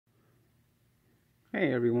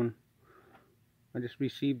Hey everyone, I just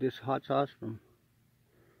received this hot sauce from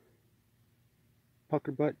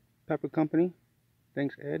Pucker Butt Pepper Company.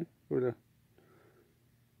 Thanks Ed for the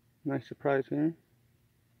nice surprise here.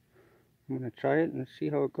 I'm going to try it and see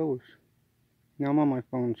how it goes. Now I'm on my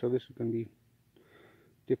phone, so this is going to be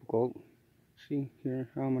difficult. Let's see here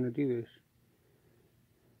how I'm going to do this.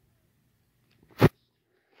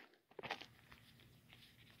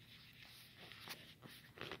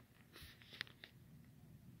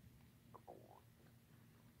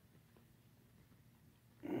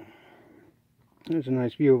 There's a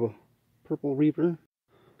nice view of a purple reaper.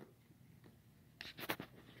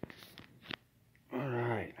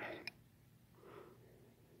 Alright.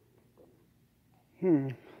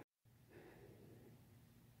 I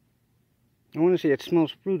want to say it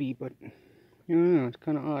smells fruity, but I don't know, it's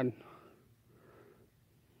kind of odd.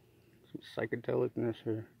 Some psychedelicness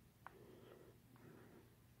here.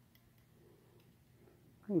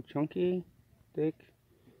 Oh, chunky, thick.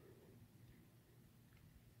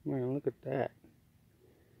 Man, look at that.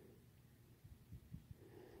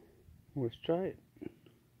 Let's try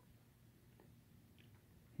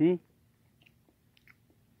it.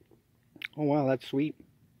 Oh wow, that's sweet.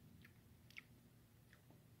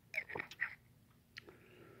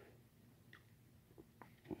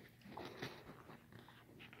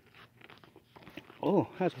 Oh,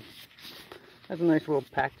 has a nice little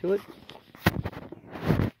pack to it.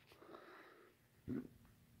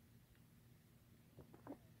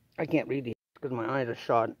 I can't read these because my eyes are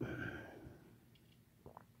shot.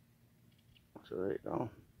 So there you go.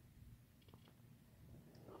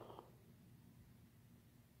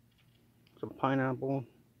 Some pineapple.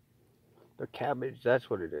 The cabbage, that's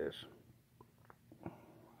what it is.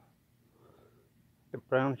 The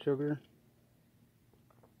brown sugar.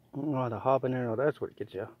 Oh, the habanero, that's what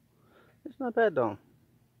gets you. It's not bad though.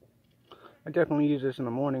 I definitely use this in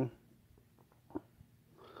the morning.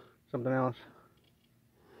 Something else.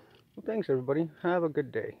 Well, thanks everybody. Have a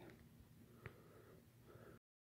good day.